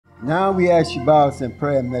Now we ask you bow us in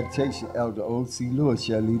prayer and meditation. Elder O.C. Lewis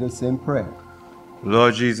shall lead us in prayer.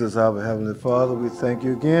 Lord Jesus, our Heavenly Father, we thank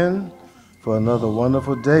you again for another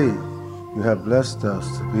wonderful day. You have blessed us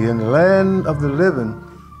to be in the land of the living.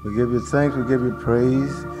 We give you thanks, we give you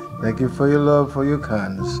praise. Thank you for your love, for your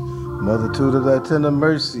kindness. Multitude of thy tender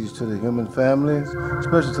mercies to the human families,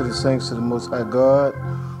 especially to the saints of the Most High God.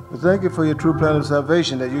 We thank you for your true plan of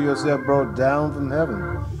salvation that you yourself brought down from heaven.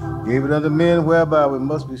 Gave it unto men whereby we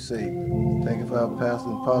must be saved. Thank you for our pastor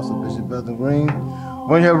and apostle, Bishop Belton Green,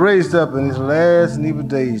 when you have raised up in these last and evil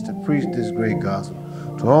days to preach this great gospel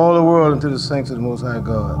to all the world and to the saints of the Most High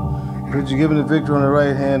God. Pray that you give him the victory on the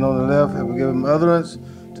right hand, on the left, and we give him utterance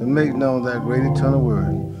to make known that great eternal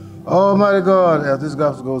word. Almighty God, as this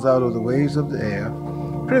gospel goes out over the waves of the air,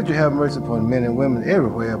 pray that you have mercy upon men and women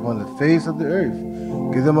everywhere upon the face of the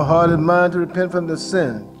earth. Give them a heart and mind to repent from their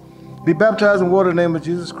sin. Be baptized in water in the name of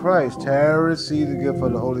Jesus Christ. Tarry, receive the gift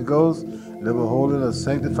of the Holy Ghost. Live a holy and a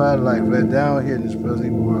sanctified life right down here in this present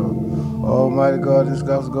evil world. Almighty God, this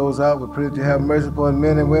gospel goes out. We pray that you have mercy upon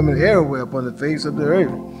men and women everywhere upon the face of the earth.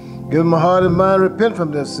 Give them a heart and mind, repent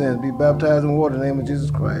from their sins. Be baptized in water in the name of Jesus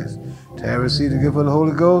Christ. Tarry, receive the gift of the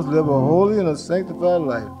Holy Ghost. Live a holy and a sanctified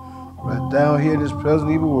life right down here in this present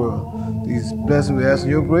evil world. These blessings we ask in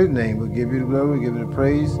your great name. We give you the glory, we give you the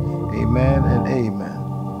praise. Amen and amen.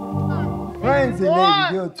 Friends and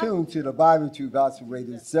neighbors, you're tuned to the Bible True Gospel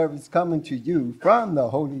Radio service coming to you from the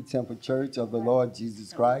Holy Temple Church of the Lord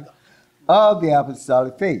Jesus Christ of the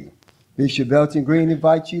Apostolic Faith. Bishop Belton Green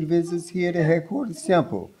invites you to visit us here at the headquarters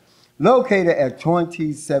temple, located at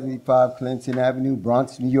 2075 Clinton Avenue,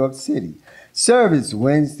 Bronx, New York City. Service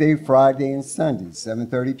Wednesday, Friday, and Sunday,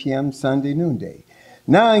 7:30 p.m. Sunday noonday.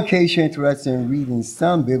 Now, in case you're interested in reading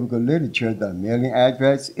some biblical literature, the mailing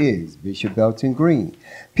address is Bishop Belton Green,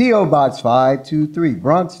 P.O. Box 523,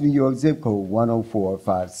 Bronx, New York, zip code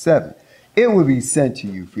 10457. It will be sent to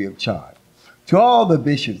you free of charge. To all the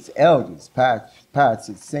bishops, elders,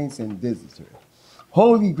 pastors, saints, and visitors,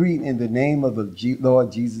 holy greeting in the name of the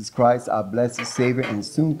Lord Jesus Christ, our blessed Savior and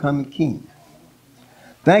soon-coming King.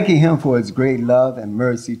 Thanking him for his great love and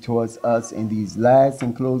mercy towards us in these last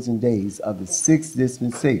and closing days of the sixth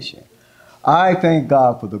dispensation. I thank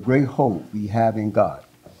God for the great hope we have in God.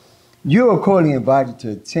 You are cordially invited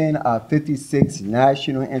to attend our 56th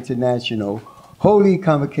National and International Holy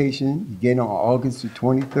Convocation beginning on August the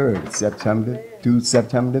 23rd, September through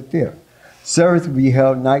September the 5th. Service will be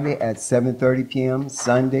held nightly at 7:30 p.m.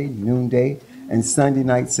 Sunday, noonday, and Sunday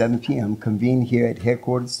night, 7 p.m. Convened here at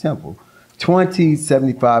Headquarters Temple,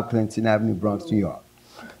 2075 Clinton Avenue, Bronx, New York.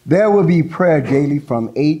 There will be prayer daily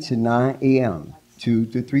from 8 to 9 a.m., 2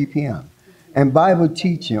 to 3 p.m., and Bible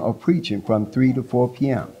teaching or preaching from 3 to 4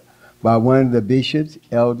 p.m. by one of the bishops,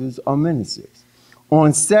 elders, or ministers.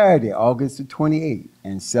 On Saturday, August the 28th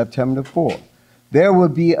and September the 4th, there will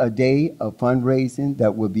be a day of fundraising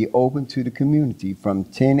that will be open to the community from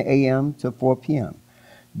 10 a.m. to 4 p.m.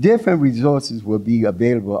 Different resources will be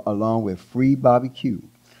available along with free barbecue.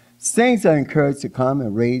 Saints are encouraged to come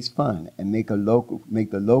and raise funds and make the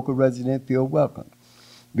local resident feel welcome.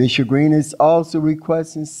 Bishop Green is also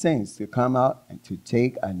requesting saints to come out and to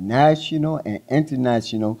take a national and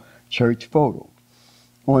international church photo.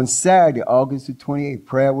 On Saturday, August the 28th,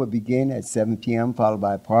 prayer will begin at 7 p.m., followed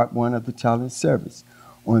by part 1 of the challenge service.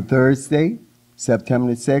 On Thursday,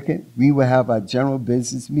 September the 2nd, we will have our general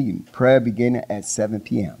business meeting, prayer beginning at 7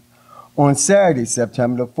 p.m. On Saturday,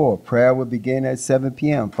 September the 4th, prayer will begin at 7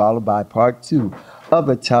 p.m., followed by part 2 of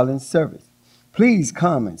the challenge service. Please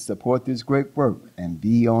come and support this great work and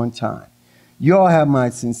be on time. You all have my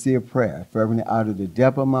sincere prayer, fervently out of the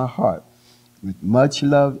depth of my heart. With much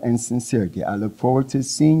love and sincerity, I look forward to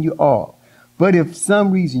seeing you all. But if for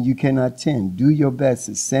some reason you cannot attend, do your best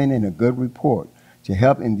to send in a good report to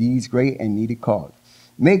help in these great and needed causes.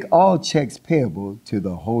 Make all checks payable to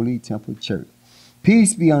the Holy Temple Church.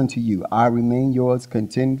 Peace be unto you. I remain yours,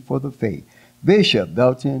 contending for the faith. Bishop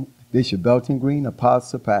Belton Green,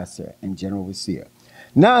 Apostle, Pastor, and General Overseer.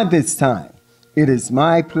 Now at this time, it is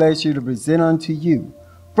my pleasure to present unto you,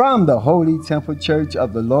 from the Holy Temple Church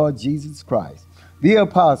of the Lord Jesus Christ, the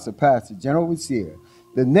Apostle, Pastor, General Overseer.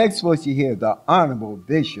 The next voice you hear, the Honorable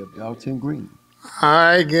Bishop Belton Green.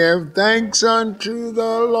 I give thanks unto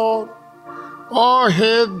the Lord for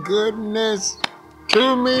his goodness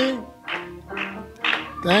to me.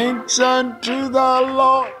 Thanks unto the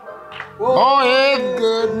Lord for his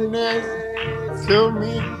goodness to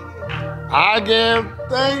me. I give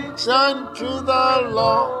thanks unto the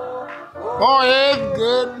Lord for his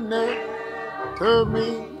goodness to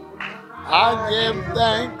me. I give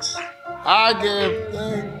thanks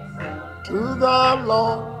to the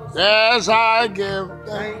Lord Yes, I give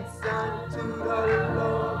thanks Thanks unto the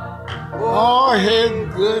Lord for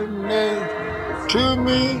his goodness to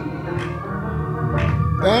me.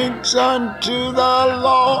 Thanks unto the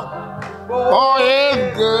Lord for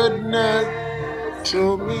his goodness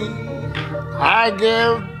to me. I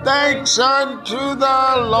give thanks unto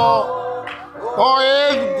the Lord for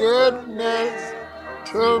his goodness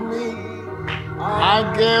to me.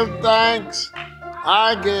 I give thanks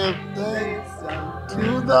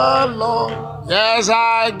to the Lord. Yes,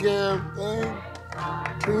 I give thanks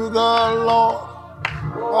to the Lord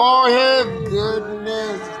for his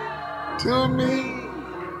goodness to me.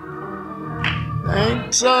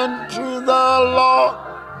 Thanks unto the Lord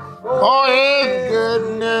for his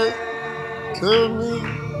goodness to me.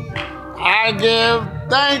 I give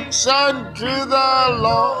thanks unto the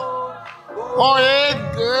Lord for his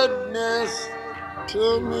goodness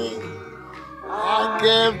to me. I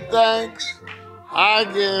give thanks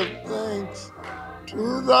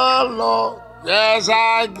to the Lord. Yes,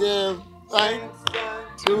 I give thanks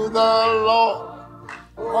to the Lord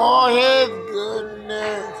for his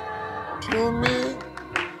goodness to me.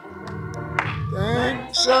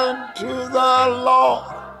 Thanks unto the Lord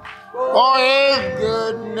for his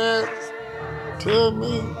goodness to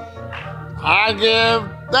me. I give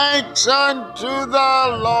thanks unto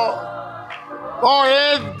the Lord for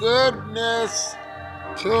his goodness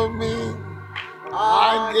to me.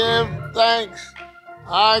 I give thanks.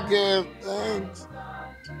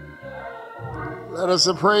 Let us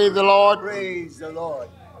praise the Lord. Praise the Lord.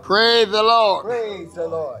 Praise the Lord. Praise the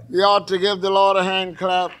Lord. We ought to give the Lord a hand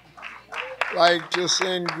clap. Like to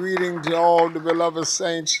send greeting to all the beloved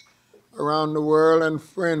saints around the world and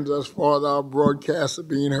friends as far as our broadcasts are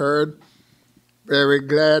being heard. Very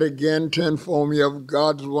glad again to inform you of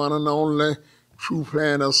God's one and only true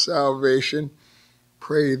plan of salvation.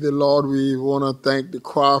 Praise the Lord. We want to thank the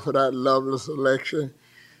choir for that lovely selection.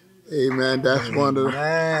 Amen. That's one of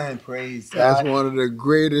the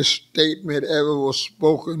greatest statement ever was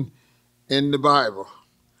spoken in the Bible.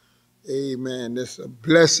 Amen. It's a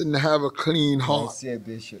blessing to have a clean heart. That's it,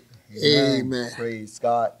 Bishop. Amen. Praise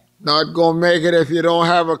God. Not gonna make it if you don't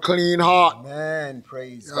have a clean heart. Amen.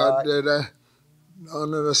 Praise God.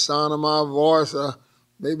 Under the sound of my voice,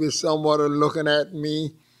 maybe someone are looking at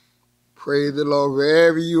me. Praise the Lord.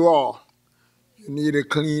 Wherever you are, you need a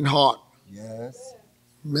clean heart. Yes.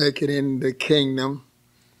 Make it in the kingdom.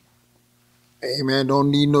 Amen.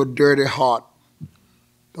 Don't need no dirty heart.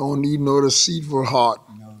 Don't need no deceitful heart.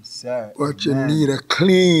 No, sir. But Amen. you need a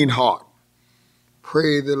clean heart.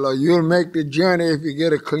 Praise the Lord. You'll make the journey if you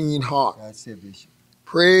get a clean heart. That's it, Bishop.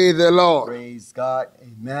 Praise the Lord. Praise God.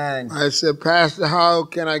 Amen. I said, Pastor, how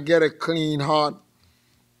can I get a clean heart?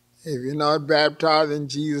 If you're not baptized in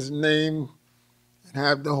Jesus' name and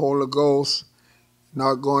have the Holy Ghost, you're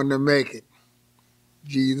not going to make it.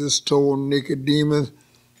 Jesus told Nicodemus,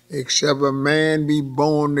 except a man be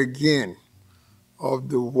born again of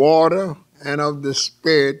the water and of the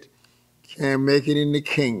Spirit, can't make it in the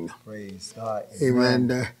kingdom. Praise God. Amen.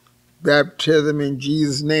 The baptism in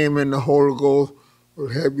Jesus' name and the Holy Ghost will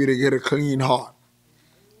help you to get a clean heart.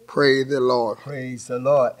 Praise the Lord. Praise the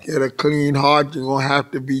Lord. Get a clean heart, you're going to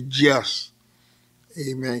have to be just.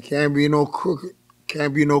 Amen. Can't be no crook.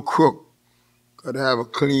 Got to have a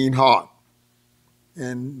clean heart.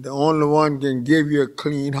 And the only one can give you a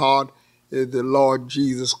clean heart is the Lord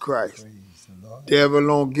Jesus Christ. Praise the Lord. Devil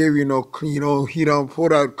don't give you no clean. He don't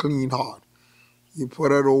put out clean heart. He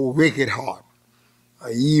put out a wicked heart,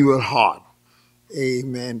 an evil heart.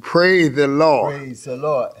 Amen. Praise the Lord. Praise the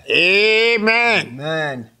Lord. Amen.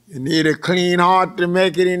 Amen. You need a clean heart to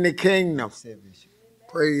make it in the kingdom. That's it, Bishop.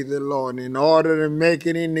 Praise the Lord. In order to make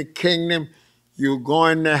it in the kingdom, you're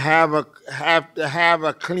going to have to have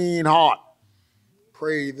a clean heart.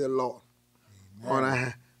 Praise the Lord. You're going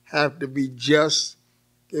to have to be just.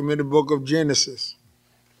 Give me the book of Genesis.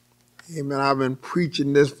 Amen. I've been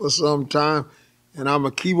preaching this for some time, and I'm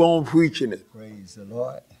going to keep on preaching it. Praise the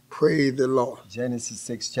Lord. Praise the Lord. Genesis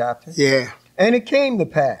 6th chapter. Yeah. And it came to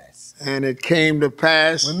pass, And it came to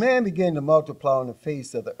pass, when man began to multiply on the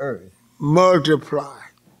face of the earth, multiply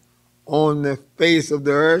on the face of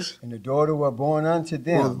the earth, and the daughter were born unto was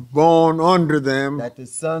them, born unto them, that the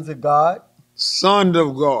sons of God sons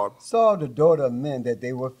of God, saw the daughter of men that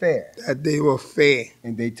they were fair, that they were fair.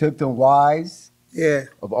 and they took them wives Yeah,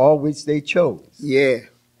 of all which they chose. yeah.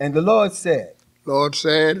 And the Lord said, Lord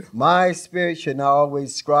said, my spirit shall not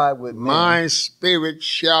always strive with man, my spirit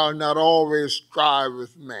shall not always strive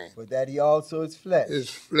with man. but that he also is flesh.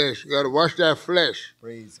 It's flesh. You got to watch that flesh.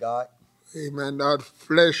 Praise God. Amen. That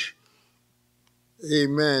flesh,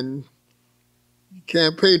 amen, You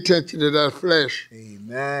can't pay attention to that flesh.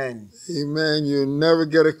 Amen. Amen. You'll never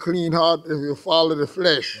get a clean heart if you follow the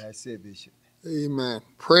flesh. That's it, Bishop. Amen.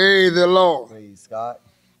 Praise the Lord. Praise God.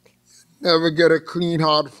 Never get a clean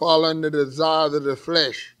heart following the desires of the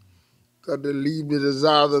flesh. Got to leave the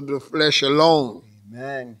desires of the flesh alone.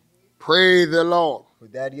 Amen. Praise the Lord. For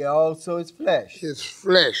that he also is flesh. His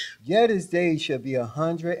flesh. Yet his days shall be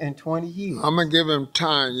 120 years. I'm going to give him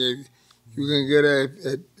time. You can get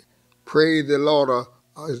a praise the Lord.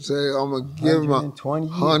 I say I'm going to give him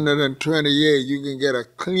 120 years. You can get a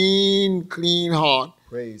clean heart.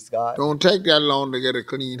 Praise God. Don't take that long to get a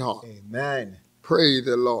clean heart. Amen. Praise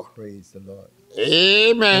the Lord. Praise the Lord.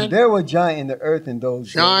 Amen. And there were giants in the earth in those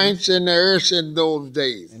days. Giants in the earth in those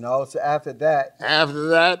days. And also after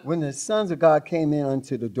that, when the sons of God came in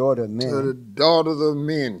unto the daughter of men, to the daughters of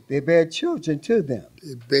men, they bare children to them.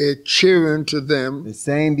 they bare children to them. The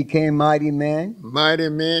same became mighty men,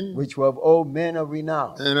 Which were of old men of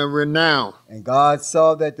renown. and of renown. And God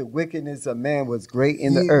saw that the wickedness of man was great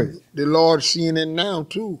in the earth. The Lord seeing it now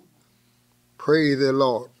too. Praise the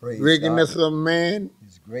Lord. Praise Wickedness God. of man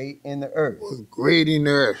Is great in the earth. was great in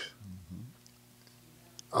the earth.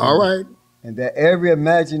 All right. And that every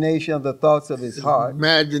imagination of the thoughts of his heart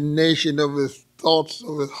Imagination of his thoughts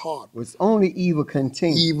of his heart. was only evil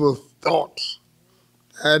continued. Evil thoughts.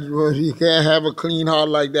 That's what you can't have a clean heart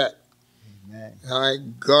like that. Amen. All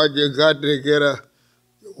right, God, you got to get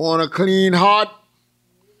you want a clean heart?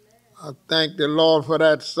 I thank the Lord for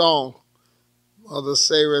that song. Mother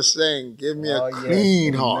Sarah sang, give me a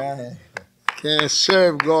clean heart. Amen. Can't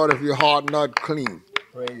serve God if your heart not clean.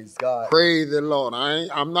 Praise God. Praise the Lord.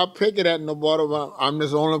 I'm not picking at nobody, but I'm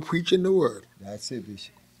just only preaching the word. That's it,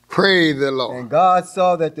 Bishop. Praise the Lord. And God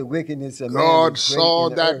saw that the wickedness of man God was great saw in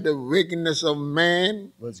the that earth. the wickedness of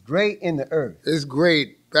man Was great in the earth. is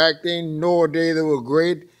great. Back then, Noah day they were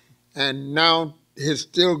great, and now it's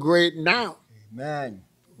still great now. Amen.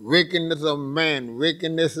 Wickedness of man.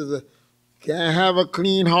 Wickedness can't have a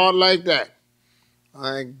clean heart like that.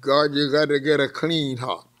 Thank God you got to get a clean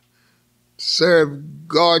heart. Serve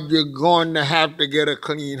God, you're going to have to get a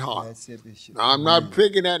clean heart. That's it, Bishop. Now, I'm not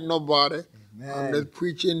picking at nobody. Amen. I'm just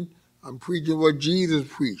preaching. I'm preaching what Jesus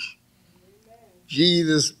preached.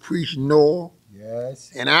 Jesus preached Noah,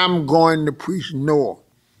 Yes. and I'm going to preach Noah.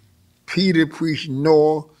 Peter preached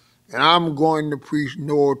Noah, and I'm going to preach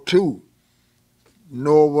Noah too.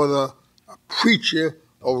 Noah was a preacher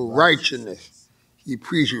of righteousness. He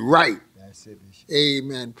preached right. That's it, Bishop.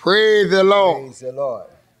 Amen. Praise the Lord. Praise the Lord.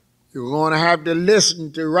 You're going to have to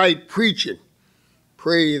listen to right preaching.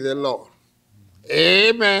 Praise the Lord.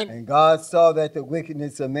 Amen. And God saw that the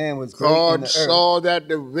wickedness of man was great in God the earth. saw that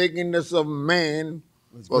the wickedness of man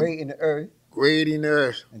Was great in the earth. great in the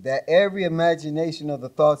earth. And that every imagination of the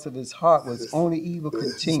thoughts of his heart was only evil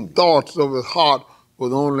continued. Thoughts of his heart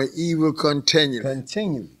was only evil continually.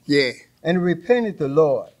 Continued. Yeah. And repented the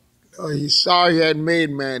Lord He saw he had made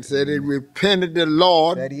man. Said he repented the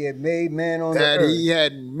Lord that he had made man on the that earth. he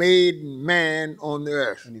had made man on the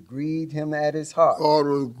earth. And it grieved him at his heart. God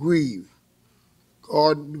was grieved.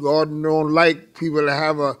 God don't like people to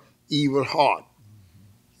have a evil heart.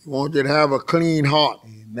 He wants you to have a clean heart.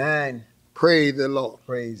 Amen. Praise the Lord.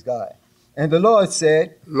 Praise God. And the Lord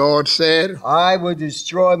said, Lord said, I will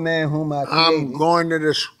destroy man whom I I'm created going to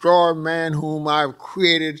destroy man whom I've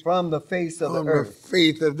created from the face of the from the earth,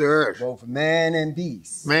 face of the earth. both man and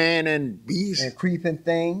beast, Man and beast, and creeping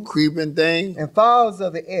things, creeping thing, and fowls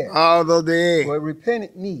of the air. out of the air. For it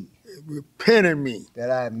repented me Repented me. that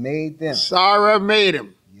I have made them. Sorry I made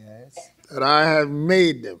him, Yes. that I have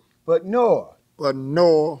made them. But Noah But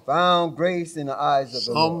Noah, found grace in the eyes of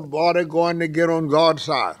the Lord. somebody going to get on God's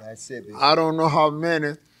side. That's it, Bishop. I don't know how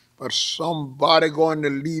many, but somebody going to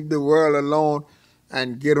leave the world alone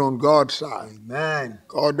and get on God's side. Amen.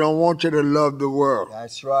 God don't want you to love the world.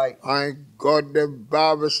 That's right. God, the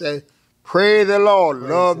Bible says, praise the Lord, Praise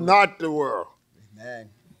love the Lord. not the world, Amen.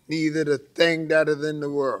 neither the thing that is in the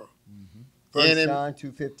world. 1 Enemy- John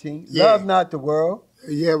 2:15. Yeah. Love not the world.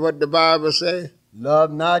 You hear what the Bible say?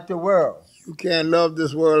 Love not the world. You can't love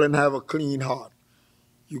this world and have a clean heart.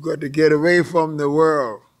 You got to get away from the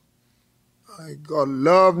world. God,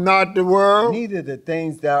 love not the world, Neither the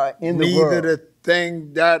things that are in the neither world. the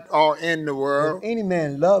things that are in the If world. any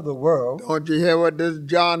man love the world, Don't you hear what this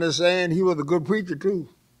John is saying? He was a good preacher too.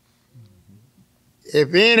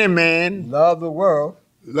 If any man love the world,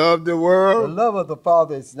 love the the world, love of the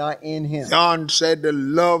Father is not in him. John said the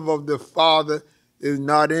love of the Father is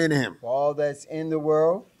not in him. For all that's in the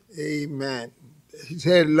world, Amen. He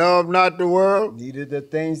said, love not the world, neither the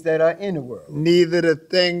things that are in the world. neither the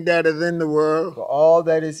thing that is in the world. For all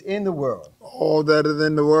that is in the world, All that is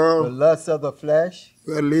in the the world, lust of the flesh,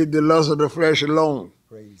 you gotta leave the lust of the flesh alone.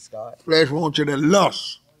 praise God, Flesh wants you to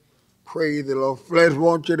lust. Praise the Lord. Flesh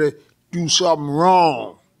wants you to do something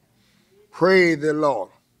wrong. Praise the Lord.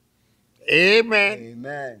 Amen.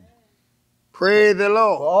 amen. Praise the For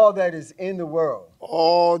Lord. all that is in the world,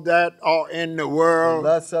 All that are in the the world,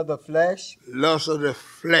 lust of the flesh, lust of the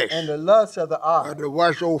flesh. and the lust of the eye, Got to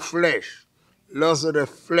watch your flesh. Lust of the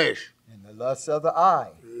flesh. and the lust of the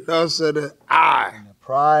eye, Lust of the eye. and the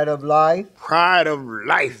pride of life Pride of is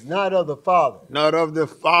life. not of the Father, Not of the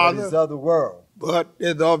but is Father, of the world. but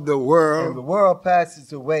is of the And the world. world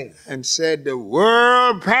passes away, And said the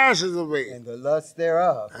world passes away. and the lust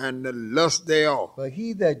thereof. And the lust thereof. But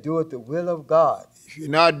he that doeth the will of God, If you're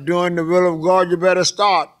not doing the will of God, you better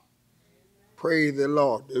start. Praise the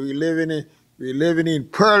Lord. We're living in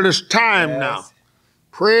perilous time yes, now.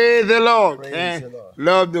 Praise the Lord. Praise Can't the Lord.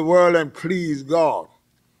 love the world and please God.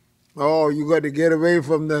 Oh, you got to get away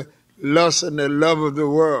from the lust and the love of the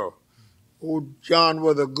world. Oh, John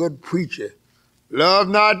was a good preacher. Love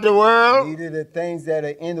not the world. neither the things that are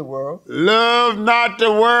in the world, Love not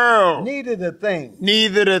the world. neither the things.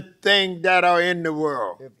 Neither the things that are in the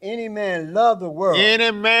world. If any man love the world,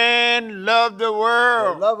 Any man love the the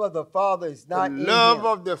world. love of the Father is The not in love him.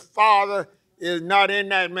 of the Father is not in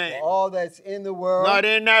that For man. all that's in the world, Not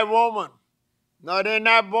in that woman. Not in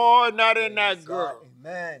that boy. Not in that praise girl. God,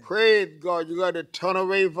 amen. Praise God. You got to turn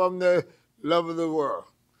away from the love of the world.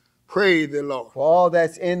 Praise the Lord. For all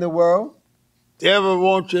that's in the world, Devil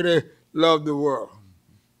wants you to love the world.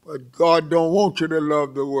 But God don't want you to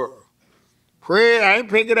love the world. Pray. I ain't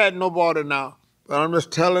picking at nobody now. But I'm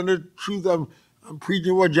just telling the truth. I'm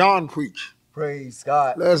preaching what John preached. praise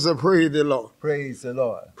God, Let's praise the Lord. praise the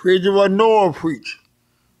Lord. Preaching what Noah preached.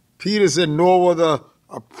 Peter said Noah was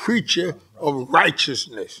a preacher of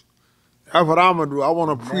righteousness. That's what I'm going to do. I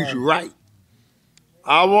want to preach right.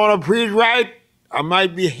 I want to preach right. I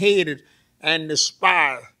might be hated and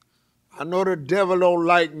despised. I know the devil don't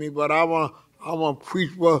like me, but I want to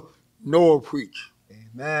preach what Noah preached.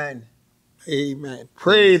 Amen. Amen.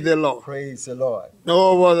 Praise the Lord. Praise the Lord.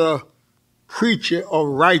 Noah was a preacher of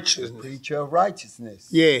righteousness. Preacher of righteousness.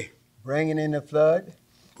 Yeah. Bringing in the flood.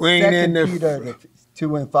 Bringing in Second Peter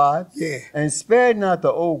 2:5. Yeah. And spared not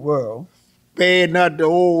the old world, Spared not the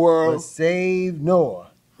whole but world. saved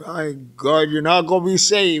Noah. My God, you're not going to be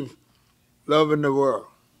saved loving the world.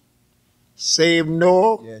 Save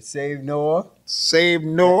Noah. Yeah, saved Noah. Save A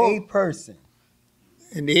Noah. person,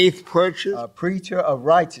 And the eighth purchase, a preacher of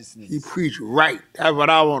righteousness. he preached right. That's what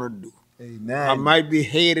I want to do. Amen. I might be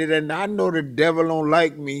hated, and I know the devil don't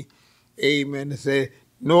like me. Amen. To say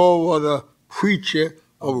Noah was a preacher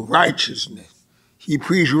of righteousness. He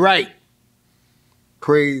preached right.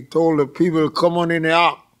 Praise. Told the people to come on in the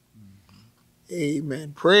ark.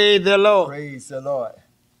 Amen. Praise the Lord. Praise the Lord.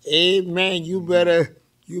 Amen. You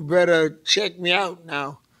better check me out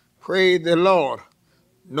now. Praise the Lord.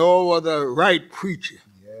 Noah was a right preacher.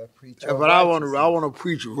 Yeah, preacher That's of what I want to do. I righteousness. want to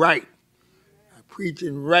preach right. I'm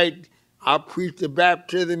preaching right. I preach the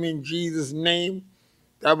baptism in Jesus' name.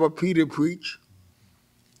 That's what Peter preached.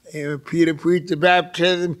 And when Peter preached the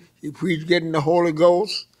baptism, he preached getting the Holy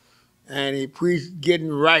Ghost, and he preached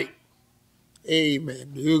getting right.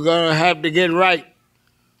 Amen. You're going to have to get right.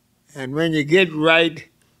 And when you get right,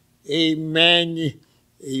 amen,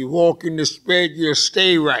 you walk in the Spirit, you'll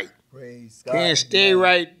stay right. Praise God. Can't stay Amen.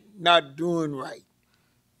 right not doing right.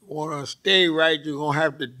 Want to stay right, you're going to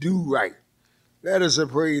have to do right. Let us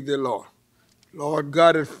praise the Lord. Lord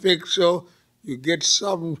God is fixed so you get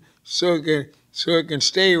something so it can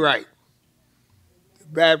stay right. The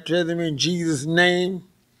baptism in Jesus' name,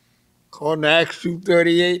 according to Acts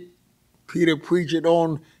 2:38, Peter preached it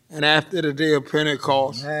on and after the day of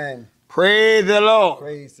Pentecost. Amen. Praise the Lord.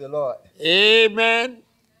 Praise the Lord. Amen.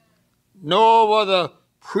 Noah was a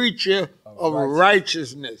preacher of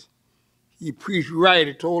righteousness. He preached right.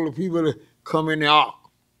 He told the people to come in the ark.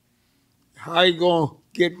 How you going to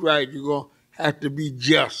get right? You're going to have to be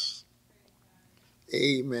just.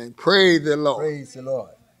 Amen. Praise the Lord. Praise the Lord.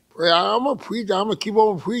 I'm a preacher. I'm going to keep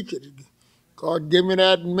on preaching. God give me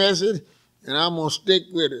that message, and I'm going to stick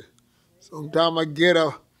with it. Sometimes I get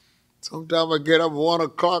up 1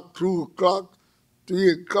 o'clock, 2 o'clock,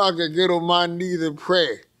 3 o'clock, I get on my knees and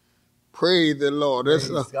pray. Praise the Lord. That's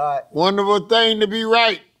Praise a God. wonderful thing to be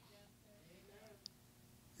right.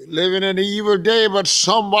 You're living in the evil day, but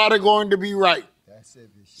somebody going to be right. That's it,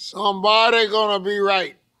 Bishop. Somebody going to be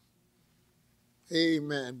right.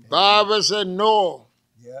 Amen. Bible said Noah.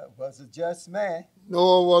 Yeah, was a just man.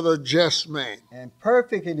 Noah was a just man. And And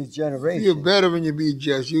perfect in his generation. Feel better when you be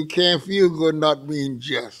just. You can't feel good not being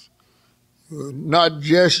just. You're not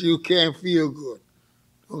just, you can't feel good.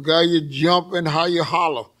 Okay, how you jump and how you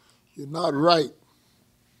holler. You're not right.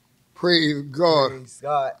 Praise God. Praise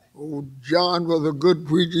God. Oh, John was a good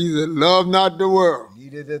preacher. He said, love not the world.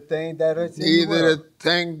 Neither the thing that is in the Neither world. the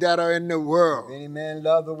things that are in the world. If any man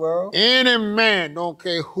love the world, Any man, don't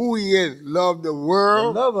care who he is, love the the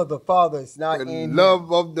world. love of the Father is not The in love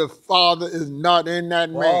him. of the Father is not in that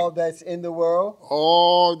For man. all that's in the world,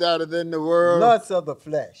 All that is in the world, lust of the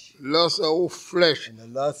flesh, lust of flesh. and the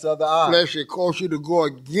lust of the eye. Flesh, it causes you to go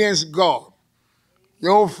against God.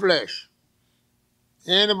 Your flesh.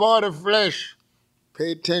 Anybody flesh,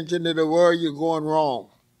 pay attention to the word, you're going wrong.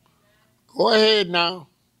 Go ahead now.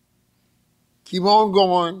 Keep on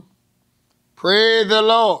going. Praise the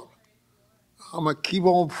Lord. I'm going to keep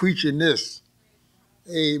on preaching this.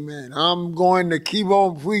 Amen. I'm going to keep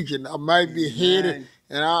on preaching. I might be hated,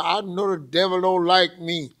 and I know the devil don't like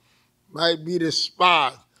me. Might be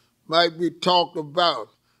despised. Might be talked about.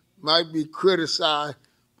 Might be criticized.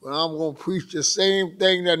 But I'm going to preach the same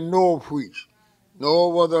thing that Noah preached. Noah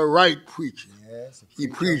was a right preacher. Yes, He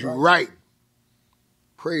preached right.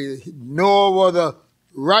 Praise. Noah was a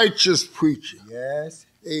righteous preacher. Yes.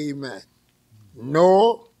 Amen.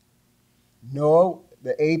 Noah, No,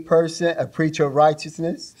 the A person, a preacher of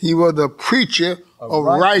righteousness, he was a preacher of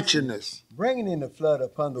righteousness. bringing in the flood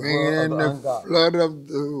upon the Bringing world in of the the ungodly. flood of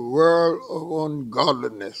the world of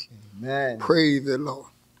ungodliness. Amen. Praise the Lord.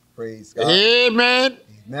 Praise God. Amen.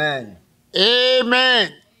 Amen.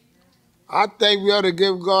 Amen. I think we ought to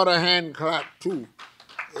give God a hand clap too.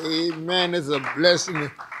 Amen. It's a blessing.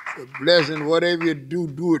 It's a blessing. Whatever you do,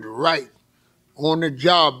 do it right. On the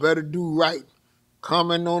job, better do right.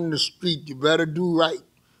 Coming on the street, you better do right.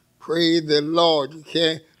 Praise the Lord. You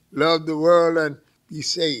can't love the world and be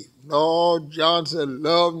saved. No, John said,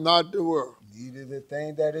 love not the world. Neither the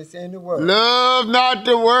thing that is in the world. Love not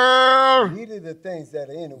the world. Neither the things that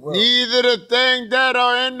are in the world. Neither the things that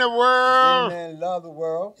are in the If any world. man love the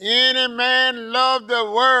world, Any man love the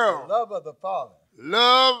the world. love of the Father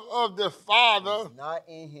Love of the Father is not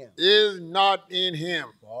in him. is not in him.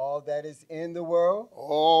 For all that is in the world,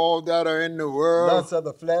 All that are in the world, lust of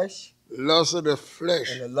the flesh, lust of the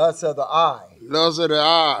flesh, and the lust of the eye, lust of the and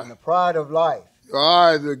eye. the pride of life. Your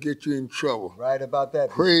eyes will get you in trouble. Right about that.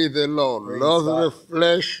 Praise the Lord. Praise Lust God. of the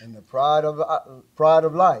flesh. And the pride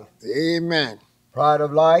of life. Amen. Pride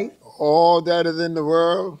of life. All that is in the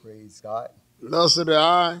world, Praise God. lust of the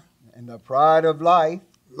eye, And the pride of life.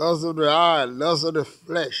 lust of the eye, lust of the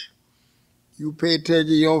flesh. You pay attention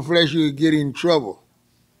to your flesh, you'll get in trouble.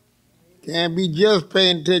 Can't be just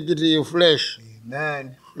paying attention to your flesh.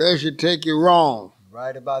 Amen. Flesh will take you wrong.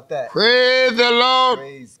 Right about that. Praise the Lord.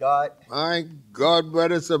 Praise God. My God,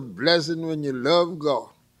 but it's a blessing when you love God.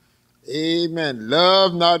 Amen.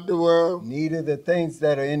 Love not the world, Neither the things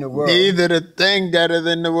that are in the world. neither the thing that is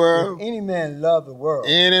in the If world. any man love the world,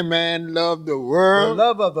 Any man love the the world,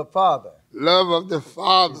 love of the Father love of the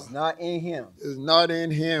Father is not in him. is not in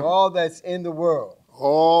him. All that's in the world,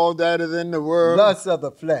 All that is in the world, lust of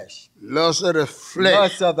the flesh, lust of the flesh,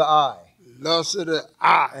 lust of the eye, lust of the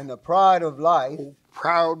eye, and the pride of life,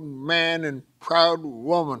 proud man and proud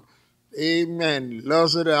woman. Amen.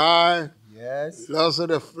 Lust of the eye, yes, lust of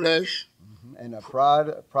the flesh, and the pride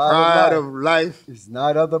pride of of life life, is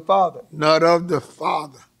not of the Father, not of the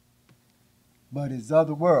Father, but is of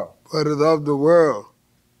the world. but is of the world.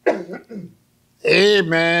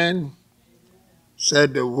 Amen.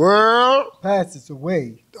 Said the world, Passes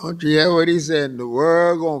away, don't you hear what he said? The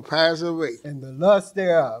world gonna pass away. and the lust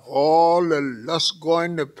thereof. All the lust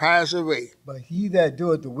going to pass away. But he that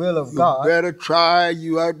doeth the will of You God, better try.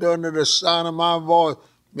 You out there under the sound of my voice.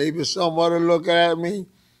 Maybe somebody looking at me.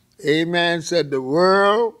 Amen. Said the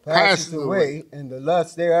world passes away, and the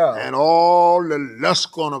lust thereof. and all the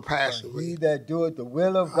lust gonna pass But away. he that doeth the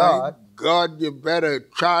will of My God, God, you better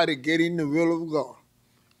try to get in the will of God.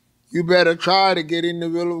 You better try to get in the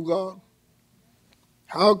will of God.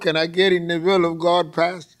 How can I get in the will of God,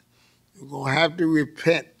 Pastor? You're going to have to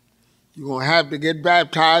repent. You're going to have to get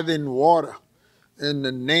baptized in water in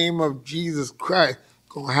the name of Jesus Christ.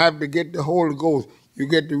 You're going to have to get the Holy Ghost. You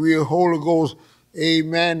get the real Holy Ghost.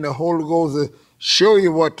 Amen. The Holy Ghost will show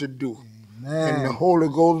you what to do. And the man, Holy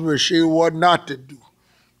Ghost will show you what not to do.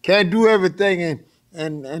 Can't do everything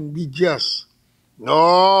and be just.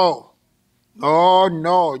 No.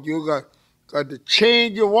 No. You got to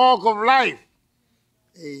change your walk of life.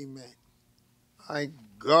 Amen. My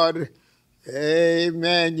God.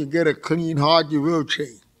 Amen. You get a clean heart, you will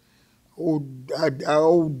change. My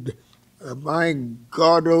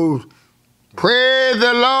God, those Praise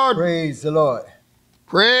the Lord. Praise the Lord.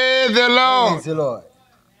 Praise the Lord. Praise the Lord.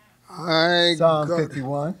 My Psalm God.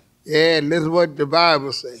 51. Yeah, listen what the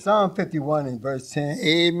Bible says. Psalm 51 and verse 10.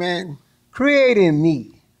 Amen. Create in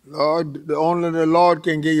me. Lord, only the Lord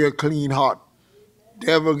can give you a clean heart.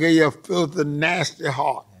 Devil give you a filthy, nasty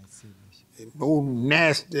heart. No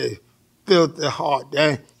nasty, filthy heart.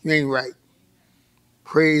 That you ain't right.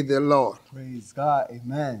 Praise the Lord. Praise God.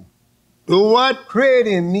 Amen. Do what? Create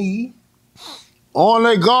in me.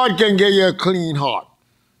 Only God can give you a clean heart.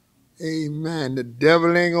 Amen. The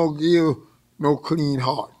devil ain't gonna give you no clean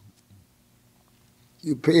heart.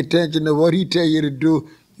 You pay attention to what he tell you to do,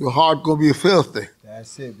 your heart gonna be filthy.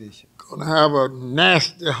 That's it, Bishop. Gonna have a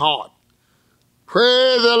nasty heart.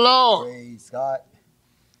 Praise the Lord. Praise God.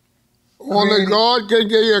 Only God can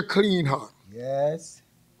give you a clean heart. Yes.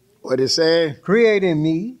 What it say? Create in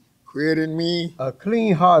me Create in me. a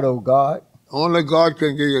clean heart, O God. Only God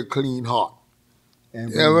can give you a clean heart.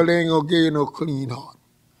 And Devil ain't gonna give you no clean heart.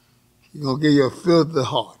 He's gonna give you a filthy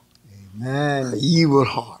heart. Amen. An evil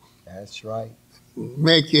heart. That's right.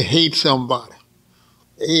 Make you hate somebody.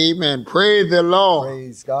 Amen. Praise the Lord.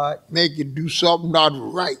 Praise God. Make you do something not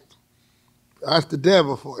right. That's the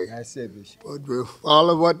devil for you. That's it, Bishop. But you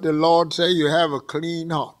follow what the Lord say, you have a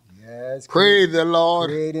clean heart. Yes. Praise the Lord.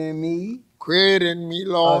 Create in me Create in me,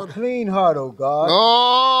 Lord. a clean heart, O God.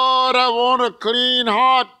 Lord, I want a clean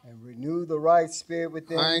heart. And renew the right spirit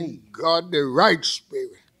within I me. got the right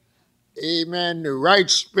spirit. Amen. The right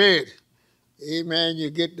spirit. Amen. You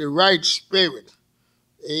get the right spirit.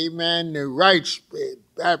 Amen. The right spirit.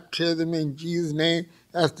 Baptism in Jesus' name.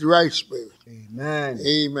 That's the right spirit. Amen.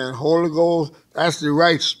 Amen. Holy Ghost. That's the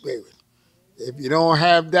right spirit. If you don't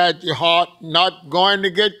have that, your heart not going to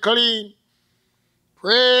get clean.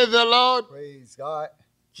 Praise the Lord. Praise God.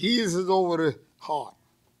 Jesus is over the heart.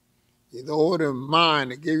 He's over the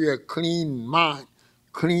mind to give you a clean mind,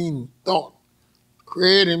 clean thought.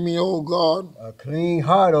 Create in me, O God. A clean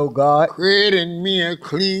heart, O God. Create in me a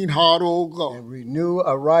clean heart, O God. And renew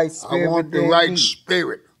a right spirit I want the within right me.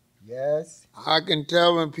 spirit. Yes. I can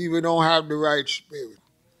tell when people don't have the right spirit.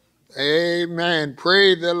 Amen.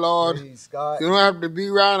 Praise the Lord. Praise God. You don't have to be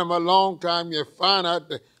around them a long time. You find out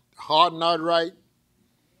the heart not right.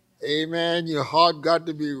 Amen. Your heart got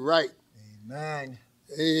to be right. Amen.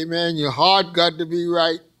 Amen. Your heart got to be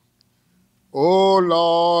right. Oh,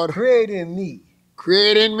 Lord. Create in me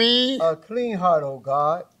Create in me a clean heart, O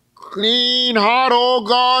God. clean heart, oh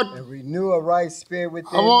God. And renew a right spirit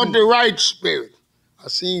within I want me. the right spirit.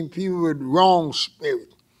 I've seen people with wrong spirit.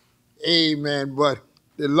 Amen. But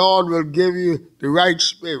the Lord will give you the right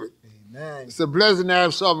spirit. Amen. It's a blessing to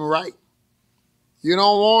have something right. You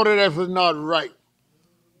don't want it if it's not right.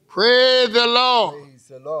 Praise the Lord. Praise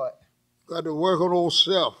the Lord. Got to work on old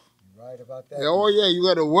self. You're right about that. Oh yeah, you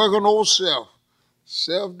got to work on old self.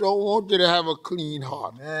 Self don't want you to have a clean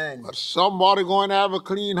heart. Amen. But somebody going to have a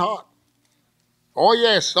clean heart. Oh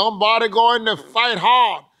yeah, somebody going to fight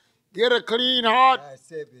hard. Get a clean heart.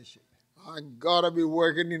 That's it, Bishop. I gotta be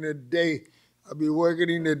working in the day. I be working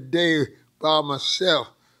in the day by myself.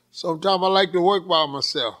 Sometimes I like to work by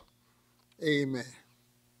myself. Amen.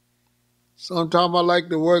 Sometimes I like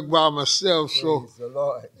to work by myself. Praise the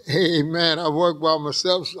Lord. Amen. I work by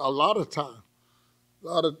myself a lot of time. A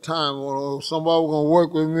lot of time when somebody was going to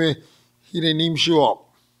work with me, he didn't even show up.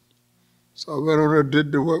 So I went on and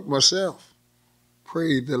did the work myself.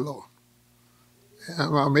 Praise the Lord.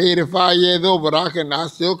 I'm 85 years old, but I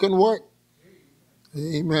still can work.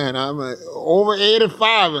 Amen. I'm over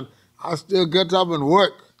 85 and I still get up and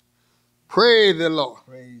work. Praise the Lord.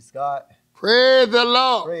 Praise God. Praise the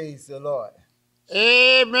Lord. Praise the Lord.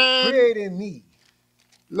 Amen. Create in me.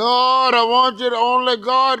 Lord, I want you to only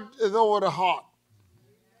God is over the heart.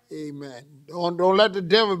 Amen. Don't let the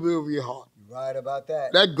devil be over your heart. You're right about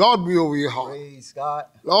that. Let God be over your heart. Praise God.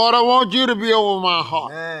 Lord, I want you to be over my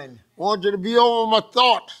heart. Amen. I want you to be over my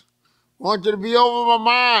thoughts. I want you to be over my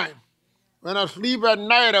mind. When I sleep at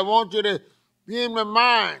night, I want you to be in my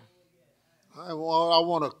mind. I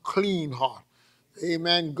want a clean heart.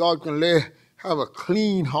 Amen. God can have a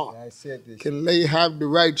clean heart. That's it, Bishop. Can have the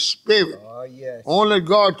right spirit. Oh, yes. Only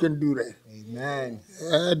God can do that. Amen.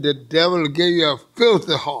 The devil gave you a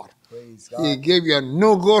filthy heart. Praise God. He gave you a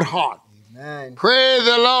no good heart. Amen. Praise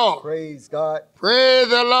the Lord. Praise God. Praise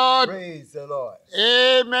the Lord. Praise the Lord.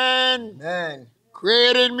 Amen. Amen.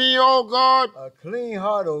 Create in me, O God, A clean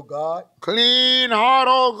heart, O God. clean heart,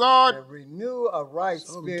 O God. And renew a right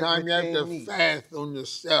spirit Sometimes you have within to me. fast on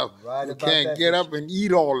yourself. Right You about can't that, get Bishop. up and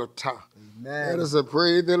eat all the time. Amen. That is a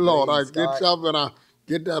praise the Lord. Praise I get God. up and I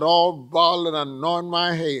get that all bottle and anoint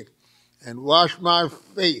my head and wash my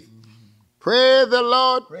face. Praise the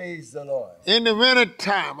Lord. Praise the Lord. In the winter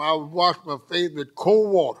time, I would wash my face with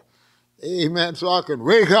cold water. Amen. So I can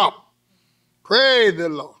wake up. Praise the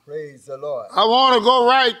Lord. Praise the Lord. I want to go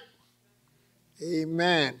right.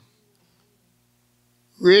 Amen.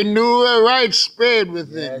 Renew a right spirit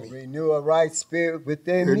within me. Renew a right spirit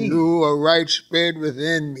within me. Renew a right spirit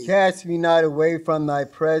within me. Cast me not away from thy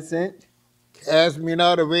presence. Cast me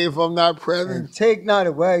not away from thy presence. And take not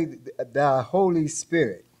away thy Holy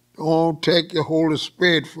Spirit. Don't take your Holy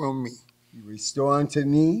Spirit from me. You restore unto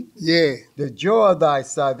me the joy of thy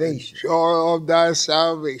salvation. The joy of thy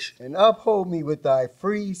salvation. And uphold me with thy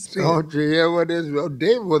free spirit. Don't you hear what this? Well,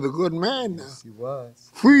 David was a good man now. Yes, he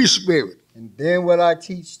was. Free spirit. And then will I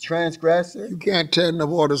teach transgressor? You can't tell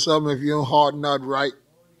nobody something if your heart not right.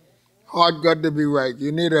 Heart got to be right.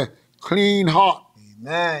 You need a clean heart.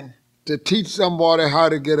 Amen. To teach somebody how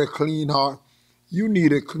to get a clean heart, you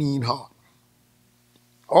need a clean heart.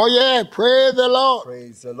 Oh yeah, praise the Lord.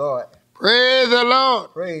 Praise the Lord. Praise the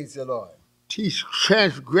Lord. Praise the Lord. Teach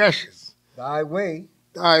transgressions. Thy way.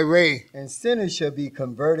 Thy way. And sinners shall be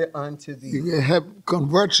converted unto thee. You can help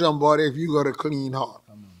convert somebody if you got a clean heart.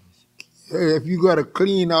 If you got a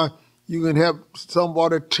clean heart, you can help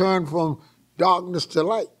somebody turn from darkness to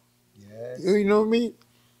light. Yes. You know what I mean?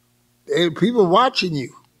 There are people watching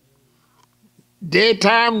you.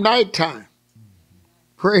 Daytime, nighttime.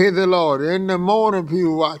 Praise the Lord. In the morning,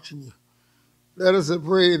 people watching you. Let us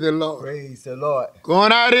praise the Lord. Praise the Lord.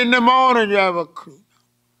 Going out in the morning, you have a clean.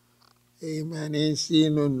 Amen. Ain't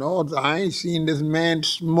seen no north. I ain't seen this man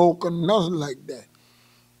smoke or nothing like that.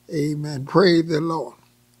 Amen. Praise the Lord.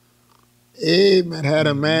 Amen. Had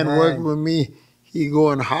a man working with me, he go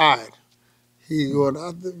and hide. He going,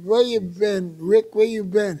 where you been, Rick? Where you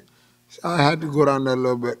been? So I had to go down there a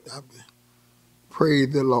little bit.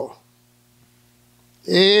 Praise the Lord.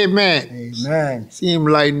 Amen. Amen. See him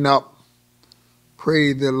lighten up.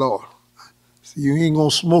 Praise the Lord. So you ain't going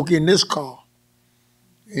to smoke in this car.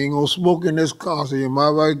 You ain't going to smoke in this car, so you might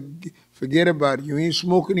well forget about it. You ain't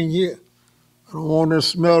smoking in here. I don't want to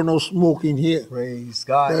smell no smoke in here. Praise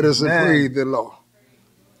God. Let us praise the Lord.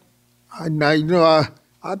 I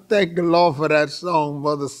thank the Lord for that song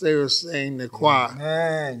Mother Sarah sang in the choir.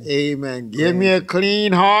 Amen. Amen. Give me a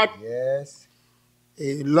clean heart. Yes.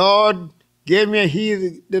 Lord, give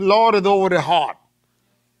me the Lord is over the heart.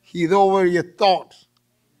 He's over your thoughts.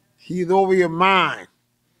 He's over your mind.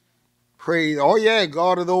 Praise. Oh yeah,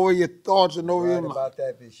 God is over your thoughts and over your mind. About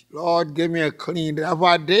that, Bishop. Lord, give me a clean. That's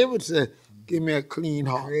why David said, give me a clean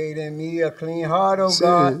heart. Create in me a clean heart, O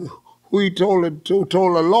God. Who he told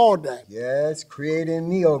the Lord that? Yes, create in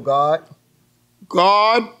me, O God.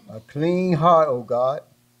 God. A clean heart, O God.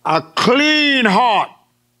 A clean heart.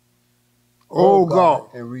 Oh God.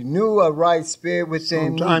 And renew a right spirit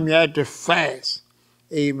within me. Sometimes you have to fast.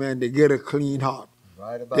 Amen. To get a clean heart.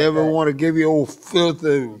 Right about Devil that. want to give you old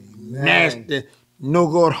filthy, nasty, no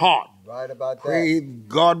good heart. Right about that. Praise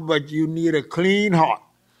God, but you need a clean heart.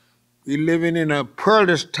 We're living in a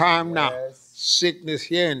perilous time now. Sickness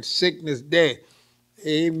here and sickness there.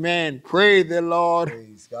 Amen. Praise the Lord.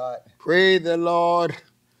 Praise God. Praise the Lord.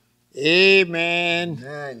 Amen.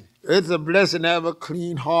 Amen. It's a blessing to have a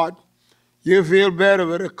clean heart. You feel better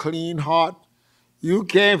with a clean heart. You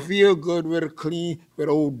can't feel good with with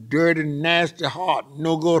old dirty, nasty heart.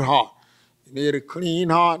 No good heart. You need a clean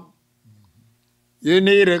heart. You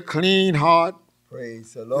need a clean heart.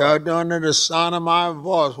 Praise the Lord. You're under the sound of my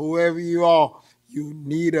voice. Whoever you are, you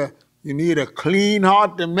need a clean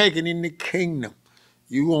heart to make it in the kingdom.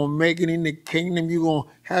 You're going to make it in the kingdom. You're going to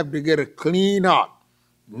have to get a clean heart.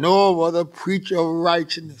 No other preacher of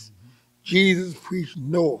righteousness. Jesus preached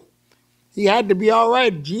no. He had to be all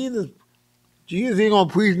right. Jesus ain't going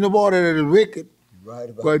to preach nobody that is wicked. Right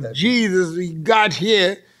about but that. Jesus, he got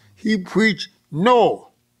here, he preached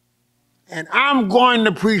no. And I'm going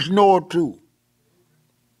to preach no too.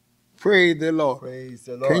 Praise the Lord. Praise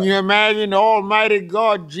the Lord. Can you imagine the Almighty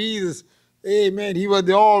God, Jesus? Amen. He was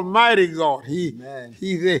the Almighty God. He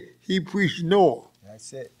preached no.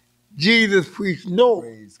 That's it. Jesus preached no.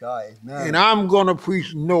 Praise God. Amen. And I'm going to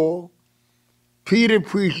preach no. Peter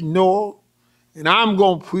preached no. And I'm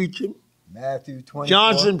going to preach him. Matthew 24.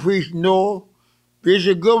 Johnson preached no.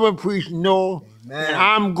 Bishop Goodman preached no. Amen. And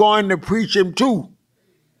I'm going to preach him too.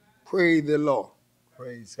 Praise the Lord.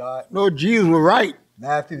 Praise God. No, Jesus was right.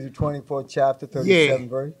 Matthew the 24th chapter, 37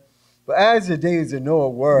 verse. But as the days of Noah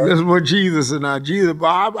were. That's what Jesus said now. Jesus, but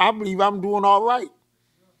I believe I'm doing all right.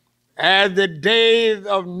 As the days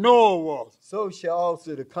of Noah was. so shall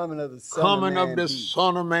also the coming of the Son coming of of Man the be.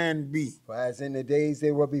 Son of Man be. For as in the days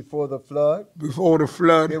they were before the flood, Before the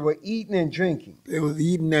flood, they were eating and drinking, they was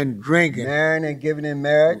eating and drinking, marrying and giving in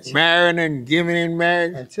marriage, marrying and giving in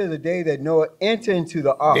marriage. until the day that Noah entered into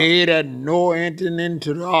the ark, They that Noah entered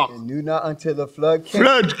into the ark, and knew not until the flood came,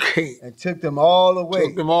 flood came, and took them all away.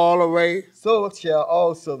 took them all away. So shall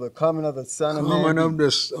also the coming of the Son of Man Coming be.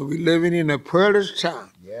 of the, we living in a perilous time.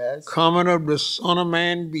 Yes. Coming of the Son of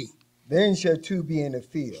Man be. Then shall two be in the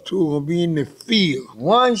field. Two gonna be in the field.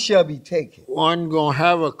 One shall be taken, One gonna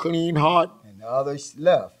have a clean heart, and the other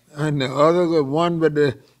left. and the other one but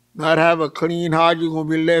not have a clean heart. You're gonna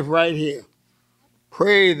be left right here.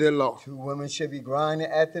 Praise the Lord. Two women shall be grinding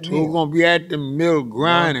at the Two mill. gonna be at the mill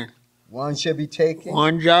grinding. One shall be taken,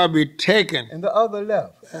 One job be taken, and the other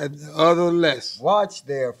left. and the other less. Watch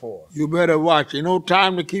therefore. You better watch. Ain't no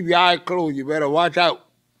time to keep your eye closed. You better watch out.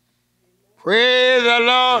 Praise the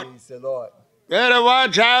Lord. Praise the Lord. Better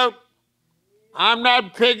watch out. I'm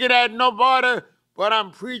not picking at nobody, but I'm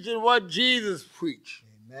preaching what Jesus preached.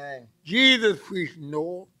 Amen. Jesus preached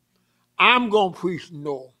no. I'm going to preach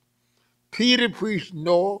no. Peter preached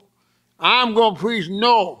no. I'm going to preach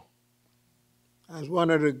no. That's one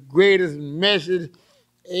of the greatest messages.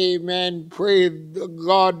 Amen. Praise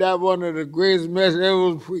God. That's one of the greatest messages ever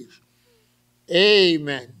was preached.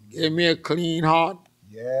 Amen. Give me a clean heart.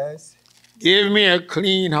 Yes. Give me a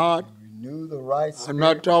clean heart. Renew the right spirit. I'm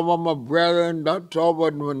not talking about my brother, and not talking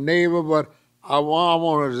about my neighbor, but I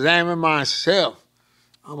want to examine myself.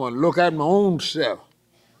 I'm going to look at my own self.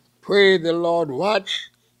 Praise the Lord. Watch.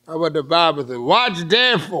 How about the Bible says? Watch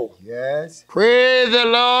therefore. Yes. Praise the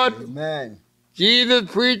Lord. Amen. Jesus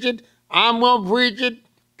preached it. I'm going to preach it.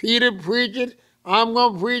 Peter preached it. I'm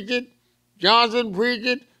going to preach it. Johnson preached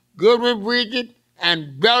it. Goodman preached it.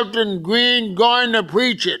 And Belton Green going to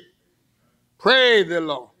preach it. Praise the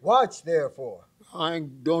Lord. Watch therefore.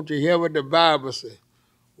 Don't you hear what the Bible says?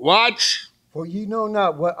 Watch. For ye know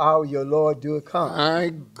not what hour your Lord doeth come.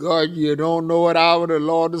 My God, you don't know what hour the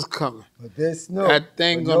Lord is coming. But this know. That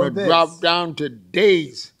thing but know going to this. drop down to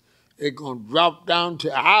days. It's going to drop down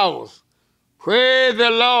to hours. Praise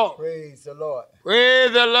the Lord. Praise the Lord.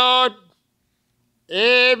 Praise the Lord. But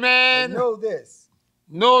Amen. know this,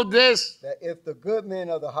 Know this. that if the good man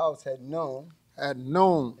of the house had known Had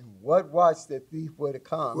known in what watch the thief would have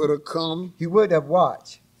come, would have come. he would have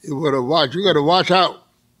watched, He would have watched. You got to watch out.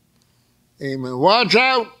 Amen. Watch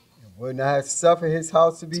out. and would not have suffered his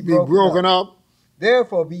house to be, To be broken up.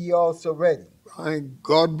 Therefore be ye also ready. Thank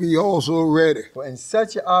God be also ready. For in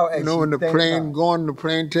such an hour as You know, when the think plane not, going, the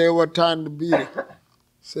plane tell you what time to be there.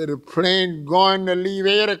 Say the plane going to leave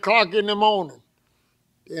 8 o'clock in the morning.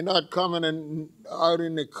 They're not coming out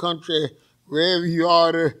in the country, wherever you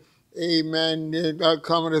are, amen. They're not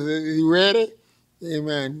coming to say, you ready?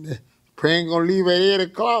 Amen. The plane going to leave at 8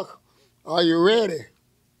 o'clock. Are you ready?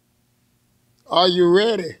 Are you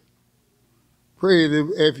ready? Praise.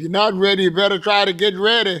 If you're not ready, you better try to get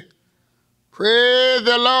ready. Praise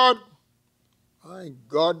the Lord. Thank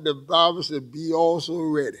God the Bible said, be also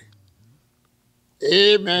ready. for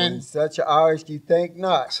Amen. in such an hour as ye think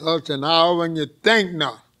not, Such an hour when you think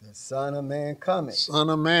not, the Son of Man cometh. Son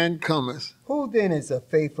of Man cometh. Who then is a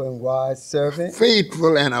faithful and wise servant,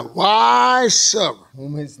 Faithful and a wise servant.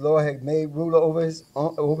 whom his Lord had made ruler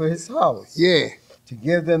over his house, Yeah, to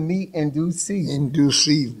give them meat in due season? in due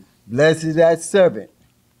season. Blessed is that servant,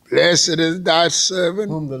 Blessed is thy servant.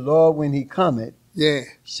 whom the Lord, when he cometh, Yeah,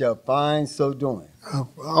 shall find so doing.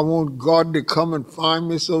 I want God to come and find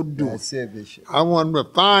me so doing. That's it, Bishop. I want him to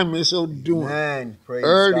find me so doing. Man, praise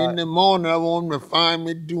Early God. in the morning, I want him to find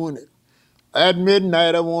me doing it. At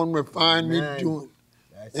midnight, I want him to find me Amen. doing it.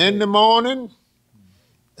 That's In it. the morning,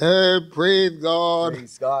 praise God.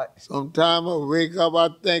 Praise God. Sometimes I wake up, I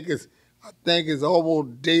think it's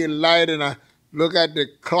almost daylight, and I look at the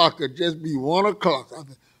clock. It just be 1 o'clock. I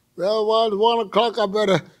think, well, it's 1 o'clock.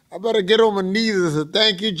 I better get on my knees and say,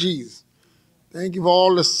 thank you, Jesus. Thank you for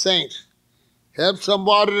all the saints. Help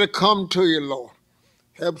somebody to come to you, Lord.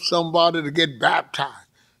 Help somebody to get baptized.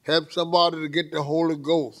 Help somebody to get the Holy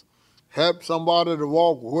Ghost. Help somebody to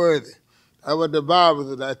walk worthy. That's what the Bible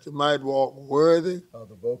says, that you might walk worthy. Of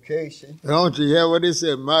the vocation. Don't you hear what it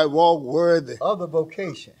said? Might walk worthy. Of the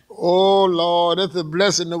vocation. Oh, Lord, it's a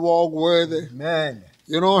blessing to walk worthy. Amen.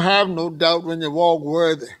 You don't have no doubt when you walk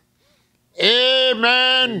worthy.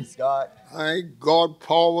 Amen. Praise God. Thank God,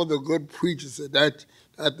 Paul was a good preacher. Said that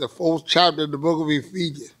the 4th chapter of the book of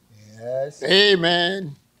Ephesians. Yes.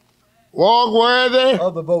 Amen. Walk worthy.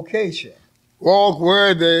 Of the vocation. Walk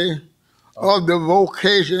worthy of the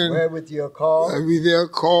vocation Wherewith you are called. that we there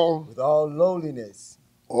called. With all lowliness.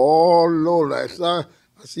 Oh, Lord.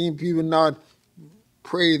 I've seen people not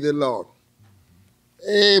praise the Lord.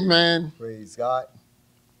 Amen. Praise God.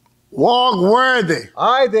 Walk worthy.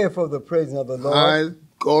 I, therefore, the presence of the Lord. I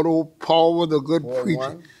go to Paul with a good preacher.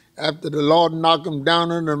 4:1. After the Lord knocked him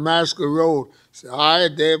down on the Damascus road, say, I,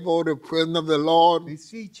 therefore, the presence of the Lord,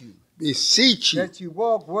 Beseech you. beseech you That you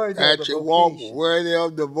walk worthy of that the you walk vocation. worthy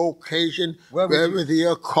of the vocation Wherewith wherewith you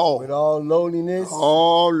are called. With all lowliness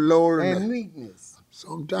All lowliness. and meekness.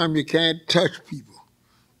 Sometimes you can't touch people.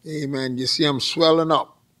 Amen. You see them swelling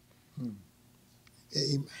up.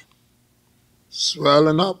 Amen.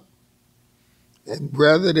 Swelling up. And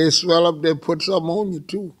brother, they swell up, they put something on you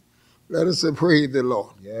too. Let us praise the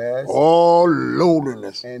Lord. Yes. All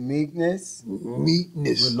lowliness. And meekness.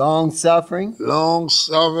 Meekness. With long suffering. Long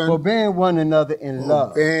suffering. Forbearing one another in love.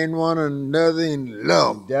 Forbearing one another in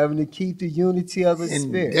love. Endeavoring to keep the unity of the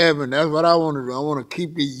Spirit. Endeavoring. That's what I want to do. I want to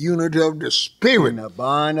keep the unity of the Spirit. In a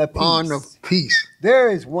bond of peace. Bond of peace. There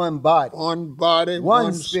is one body. One body,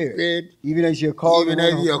 one spirit. Even as you're called. Even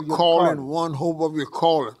as you're calling, one hope of your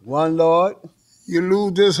calling. One Lord. You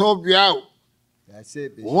lose this hope, you're out. That's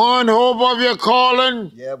it, Bishop. One hope of your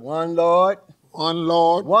calling. Yeah, one Lord. One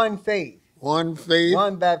Lord. One faith. One faith.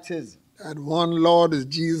 One baptism. That one Lord is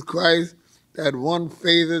Jesus Christ. That one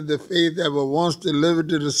faith is the faith that was once delivered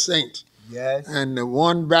to the saints. Yes. And the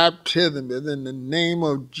one baptism is in the name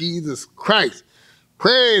of Jesus Christ.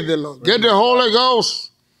 Praise the Lord. Get the Holy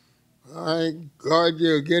Ghost. My God,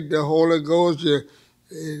 you get the Holy Ghost. The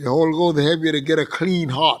Holy Ghost will help you to get a clean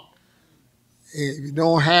heart. If you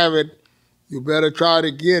don't have it, you better try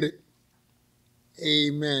to get it.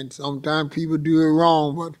 Amen. Sometimes people do it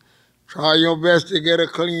wrong, but try your best to get a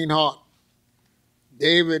clean heart.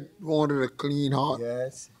 David wanted a clean heart.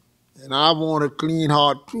 Yes. And I want a clean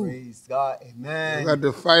heart too. Praise God. Amen. You got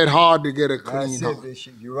to fight hard to get a clean That's heart. it,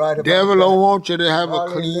 Bishop. You're right about Devil that. don't want you to have a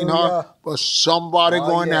clean Hallelujah. heart, but somebody Oh,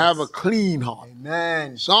 going to yes. have a clean heart.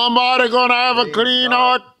 Amen. Somebody going to have a Praise clean God.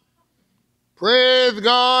 heart. Praise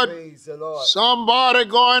God. Praise the Lord. Somebody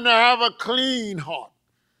going to have a clean heart.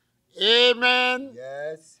 Amen.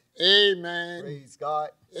 Yes. Amen. Praise God.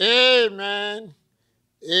 Amen.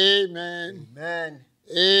 Amen. Amen.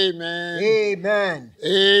 Amen. Amen. Amen.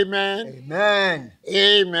 Amen.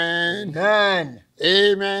 Amen. Amen.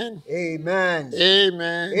 Amen. Amen.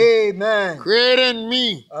 Amen. Amen. Create in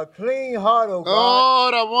me. A clean heart, oh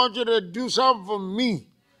God. God, I want you to do something for me.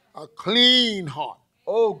 A clean heart.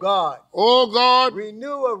 Oh God. Oh God.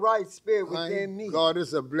 Renew a right spirit My within me. God,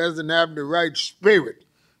 it's a blessing to have the right spirit.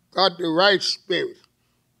 Got the right spirit.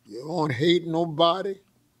 You won't hate nobody.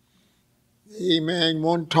 Amen. You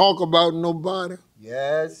won't talk about nobody.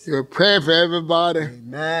 Yes. You pray for everybody.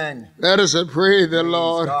 Amen. Let us praise the Praise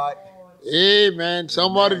Lord. God. Amen.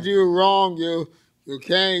 Somebody Amen. do you wrong. You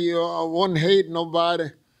won't hate nobody.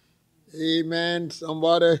 Amen.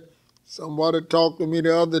 Somebody talked to me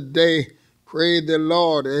the other day. Praise the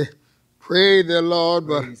Lord. Praise the Lord.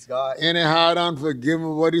 But Praise God. anyhow, I don't forgive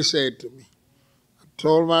him what he said to me. I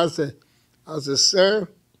told him, I said, sir,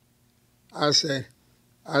 I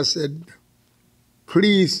said,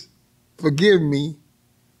 please forgive me.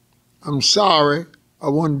 I'm sorry. I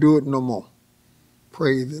won't do it no more.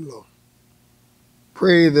 Praise the Lord.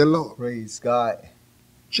 Praise the Lord. Praise God.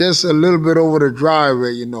 Just a little bit over the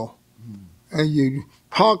driveway, you know. And you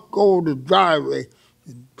park over the driveway.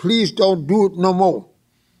 Please don't do it no more.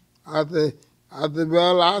 I said,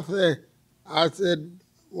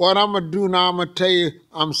 what I'm going to do now, I'm going to tell you,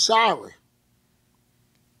 I'm sorry.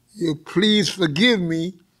 You please forgive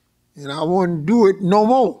me, and I won't do it no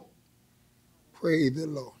more. Praise the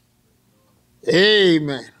Lord.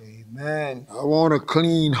 Amen. Amen. I want a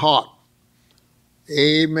clean heart.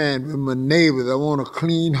 Amen. With my neighbors, I want a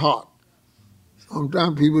clean heart.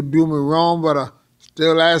 Sometimes people do me wrong, but I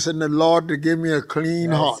still asking the Lord to give me a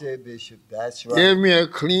clean heart. That's it, Bishop. That's right. Give me a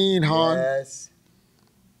clean heart. Yes.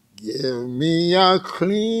 Give me a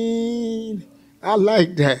clean. I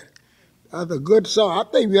like that. That's a good song. I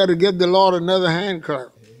think we ought to give the Lord another hand clap.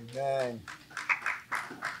 Amen.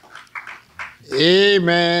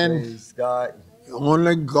 Amen. Praise God.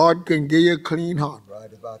 Only God can give you a clean heart.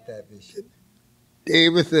 Right about that, Bishop.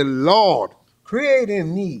 David said, Lord, Create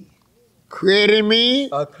in me create in me.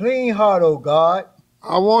 a clean heart, O God.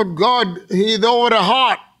 I want God. He's over the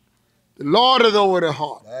heart. The Lord is over the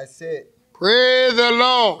heart. That's it. Praise the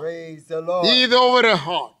Lord. Praise the Lord. He's over the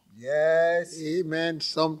heart. Yes. Amen.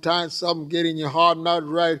 Sometimes something get in your heart not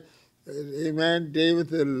right. Amen. David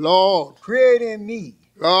said, Lord, Create in me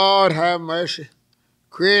Lord have mercy.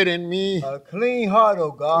 Create in me a clean heart,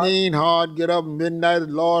 O God. clean heart. Get up midnight,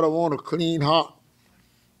 Lord, I want a clean heart.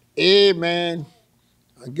 Amen.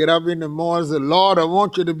 I get up in the morning and say, Lord, I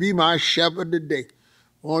want you to be my shepherd today.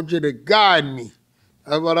 I want you to guide me.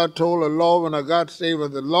 That's what I told the Lord when I got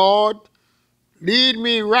saved. The Lord, lead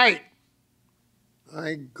me right.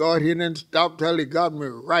 Thank God he didn't stop till he got me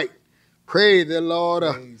right. Praise the Lord.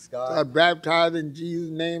 Praise God. I baptized in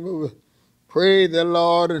Jesus' name. Praise the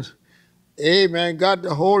Lord. And amen. Got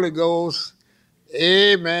the Holy Ghost.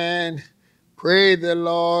 Amen. Praise the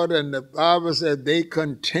Lord. And the Bible said they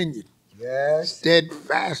continued. Yes.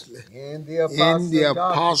 Steadfastly. In the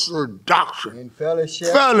apostle doctrine. In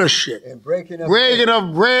fellowship. Fellowship. In breaking of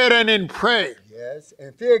bread and in prayer. Yes.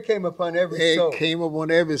 And fear came upon every soul. It came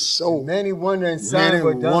upon every soul. And many wonders and signs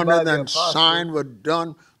were done by the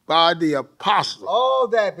apostles. By the apostles. All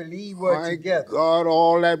that believe were together. God,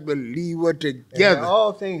 all that believe were together. And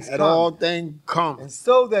all things and come. all things come. And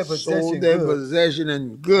sold their possession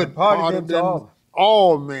and good. And parted them to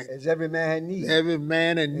all men. As every man had need. Every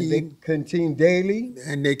man had need. They continued daily.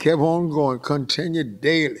 And they kept on going. Continued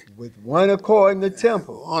daily. With one accord in the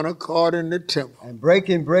temple. One accord in the temple. And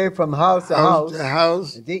breaking bread from house to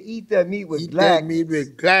house. And they eat their meat with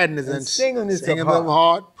gladness. And singleness of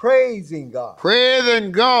heart. Praising God.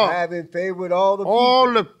 Having favor with all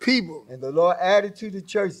the people. And the Lord added to the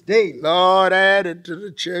church daily.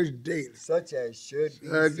 Such as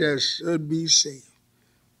should be saved.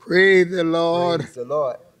 Praise the Lord. Praise the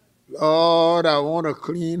Lord. Lord, I want a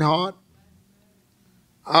clean heart.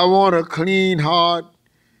 I want a clean heart.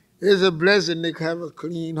 It's a blessing to have a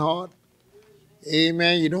clean heart.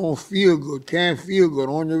 Amen. You don't feel good, can't feel good.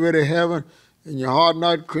 On your way to heaven and your heart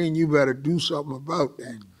not clean, you better do something about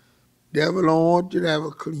that. Devil don't want you to have a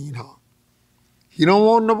clean heart. He don't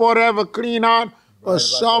want nobody to have a clean heart, but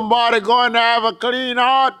somebody going to have a clean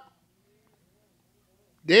heart.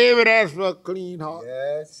 David asked for a clean heart.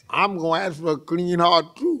 Yes. I'm going to ask for a clean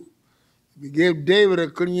heart too. If you give David a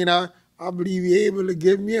clean heart, I believe he's able to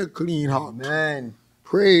give me a clean heart. Amen.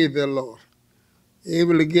 Praise the Lord.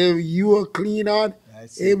 Able to give you a clean heart.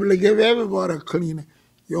 Able to give everybody a clean heart.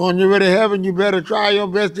 You're on your way to heaven, you better try your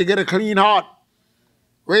best to get a clean heart.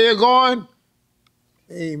 Where you going?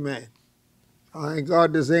 Amen. I thank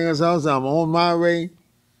God to sing us house. I'm on my way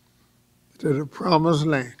to the promised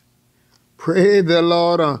land. Praise the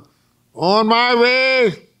Lord. I'm on my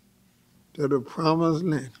way to the promised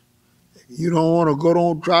land. If you don't want to go,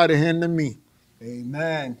 don't try to hinder me.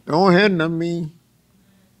 Amen. Don't hinder me.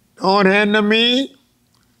 Don't hinder me.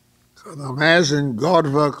 Because I'm asking God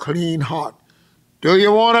for a clean heart. Do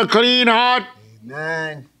you want a clean heart?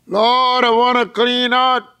 Amen. Lord, I want a clean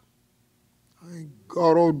heart. Thank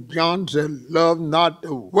God, old John said, love not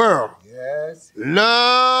the world. Yes.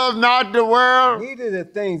 Love not the world. Neither the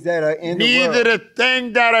things that are in the world. Neither the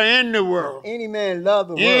things that are in the world. Any man love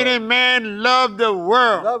the world. Any man love the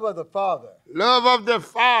world. Love of the Father. Love of the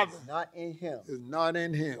Father. Is not in him. Is not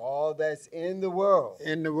in him. All that's in the world.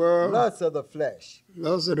 In the world. Lust of the flesh.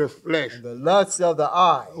 Lust of the flesh. And the lust of the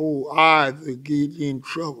eye. Oh, eyes that get you in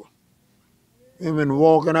trouble. Women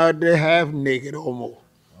walking out there half naked almost.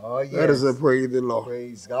 Oh, yes. That is a praise the Lord.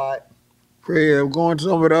 Praise God. Praise. I'm going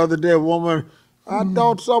somewhere the other day, a woman, I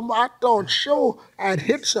thought sure I'd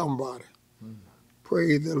hit somebody.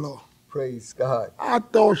 Praise the Lord. Praise God. I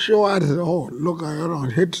thought sure I'd said, oh, look, I don't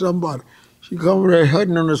hit somebody. She come over there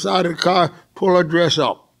hiding on the side of the car, pull her dress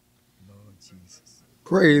up. Lord Jesus.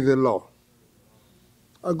 Praise the Lord.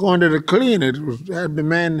 I go into the cleaner, had the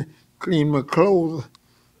man clean my clothes.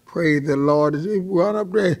 Praise the Lord. He run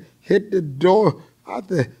up there, hit the door. I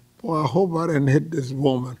said, boy, I hope I didn't hit this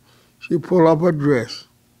woman. She pulled up her dress.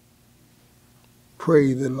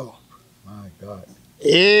 Praise the Lord. My God.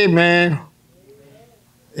 Amen.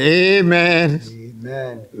 Amen.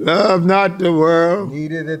 Amen. Love not the world.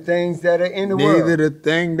 Neither the things that are in the world. Neither the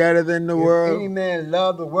thing that is in the world. Any man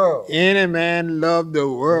love the world. Any man love the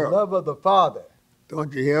world. The love of the Father.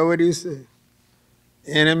 Don't you hear what he said?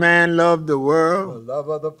 Any man love the world. The love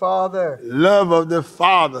of the Father. Love of the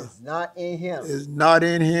Father. Is not in him. Is not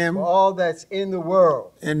in him. For all that's in the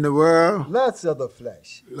world. In the world. Lust of the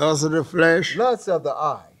flesh. Lust of the flesh. Lust of the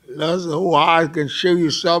eye. Lust of the eye can show you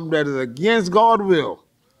something that is against God's will.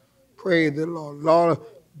 Praise the Lord. Lord,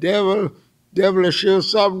 devil will show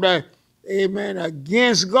something that, amen,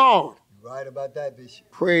 against God. You're right about that, Bishop.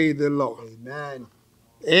 Praise the Lord. Amen.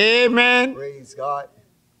 Amen. Praise God.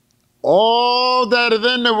 All that is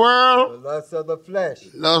in the world. The lust of the flesh.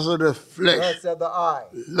 Lust of the flesh. Lust of the eye.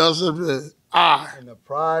 Lust of the eye. And the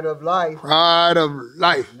pride of life. Pride of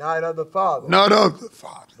life. Not of the Father. Not of the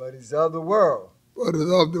Father. But is of the world. But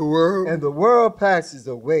is of the world. And the world passes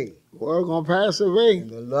away. The world gonna pass away. And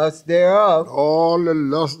the lust thereof. All the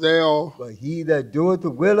lust thereof. But he that doeth the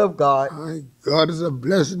will of God. God is a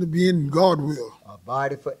blessing to be in God's will.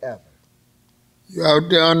 Abideth forever. You're out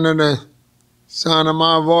there under the Sound of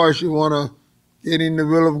my voice, you want to get in the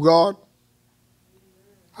will of God?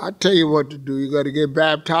 I tell you what to do. You got to get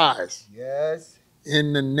baptized. Yes.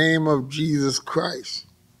 In the name of Jesus Christ.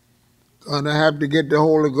 Gonna have to get the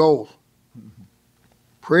Holy Ghost.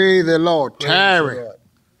 Praise the Lord. Tarry.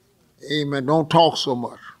 Amen. Don't talk so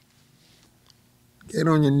much. Get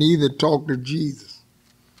on your knees and talk to Jesus.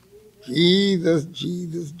 Jesus,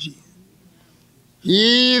 Jesus, Jesus.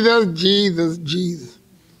 Jesus, Jesus, Jesus.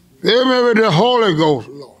 Fill me with the Holy Ghost,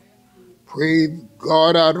 Lord. Praise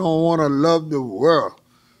God, I don't want to love the world.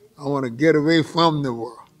 I want to get away from the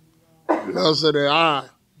world. Lust of the eye,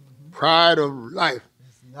 pride of life.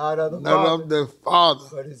 It's not of the Not Father, of the Father,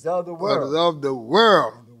 but it's of the but world. it's of the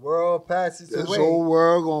world. And the world passes This away, whole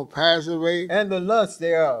world going to pass away. and the lust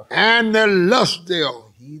thereof. And the lust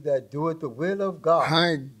thereof. He that doeth the will of God.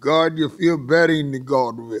 Thank God you feel better in the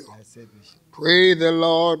God will. That's it, Bishop. Praise the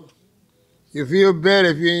Lord. You feel better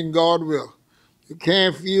if you're in God will. You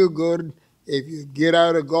can't feel good if you get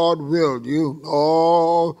out of God will.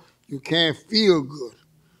 You can't feel good.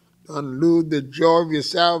 Don't lose the joy of your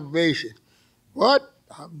salvation. What?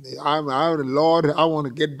 I'm Lord, I want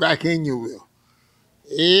to get back in your will.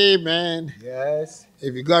 Amen. Yes.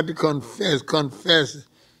 If you got to confess, confess.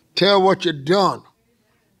 Tell what you done.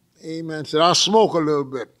 Amen. Said, I smoke a little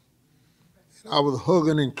bit. I was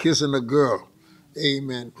hugging and kissing a girl.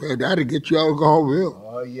 Amen. Pray that'll get you out of God's will.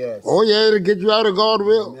 Oh, yes. Oh, yeah, it'll get you out of God's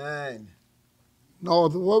will. Amen. No,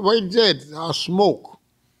 what he said, I smoke.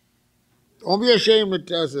 Don't be ashamed to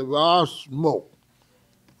tell us, well, I smoke.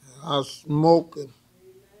 I smoke and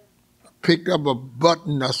I picked up a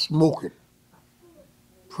button, I smoke it.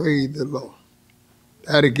 Praise the Lord.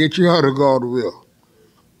 That'll get you out of God's will.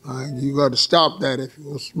 You got to stop that. If you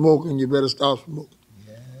were smoking, you better stop smoking.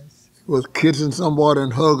 Yes. If you was kissing somebody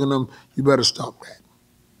and hugging them, you better stop that.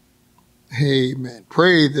 Amen.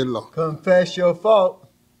 Praise the Lord. Confess your fault.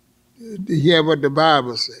 Hear what the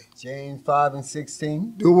Bible says. James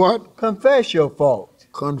 5:16. Do what? Confess your fault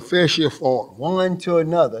Confess your fault. one to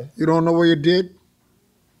another, You don't know what you did?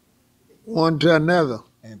 One to another.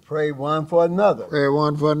 and pray one for another, Pray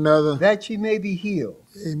one for another. that ye may be healed.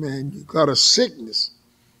 Amen. You got a sickness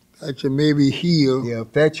that you may be healed. The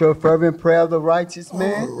effectual fervent prayer of the righteous A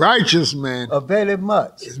man righteous man. availeth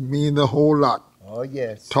much. It means a whole lot. Oh,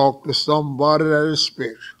 yes. Talk to somebody that is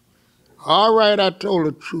spiritual. All right, I told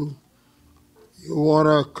the truth. You want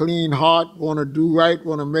a clean heart, want to do right,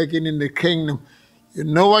 want to make it in the kingdom. You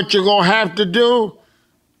know what you're going to have to do?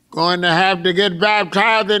 Going to have to get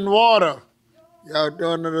baptized in water. Y'all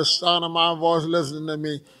under the sound of my voice, listen to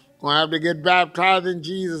me. Going to have to get baptized in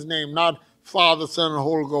Jesus' name, not Father, Son, and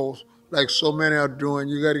Holy Ghost, like so many are doing.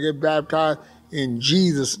 You got to get baptized in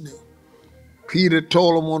Jesus' name. Peter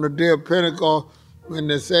told them on the day of Pentecost, when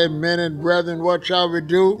they said, men and brethren, what shall we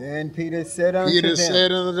do? Then Peter said unto Peter them,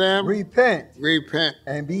 said unto them, repent, repent.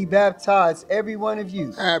 and be baptized, every one of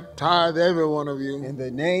you, Baptize every one of you in the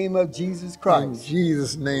name of Jesus in Christ,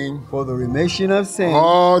 Jesus' name. for the remission of sins.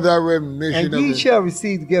 All the remission And ye of shall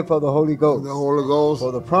receive the gift of the Holy Ghost. the Holy Ghost.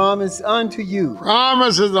 For the promise unto you,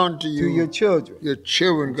 Promises unto you. to your children, Your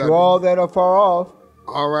children got to all that are far off,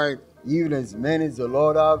 all right. even as many as the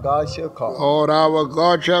Lord our God shall call. Lord our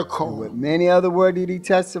God shall And call. with many other words did he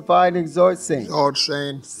testify and exhort, saying, Lord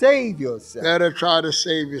saying, save yourself better try to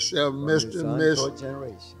save yourself, from Mr. this and Miss. untaught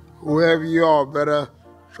generation. Whoever you are, better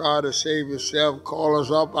try to save yourself. Call us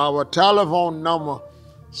up. Our telephone number,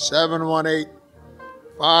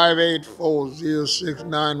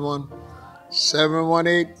 718-584-0691,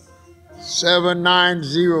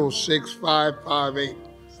 718-790-6558.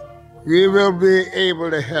 We will be able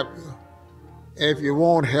to help you. If you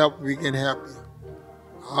won't help, we can help you.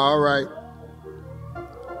 All right.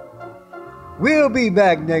 We'll be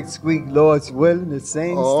back next week, Lord's willing, the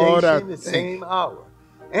same Lord, I station, the thank same hour,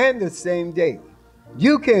 and the same day.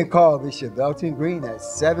 You can call Bishop Belton Green at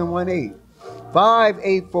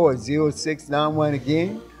 718-584-0691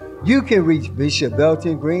 again. You can reach Bishop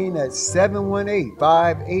Belton Green at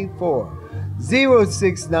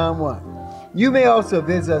 718-584-0691. You may also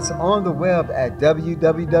visit us on the web at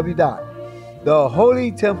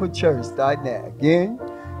www.theholytemplechurch.net. Again,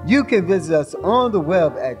 you can visit us on the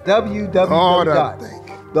web at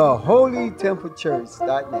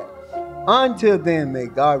www.theholytemplechurch.net. Until then, may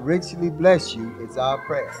God richly bless you. It's our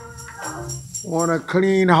prayer. Want a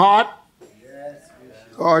clean heart? Yes,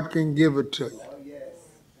 Bishop. God can give it to you. Oh, yes.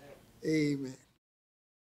 Amen.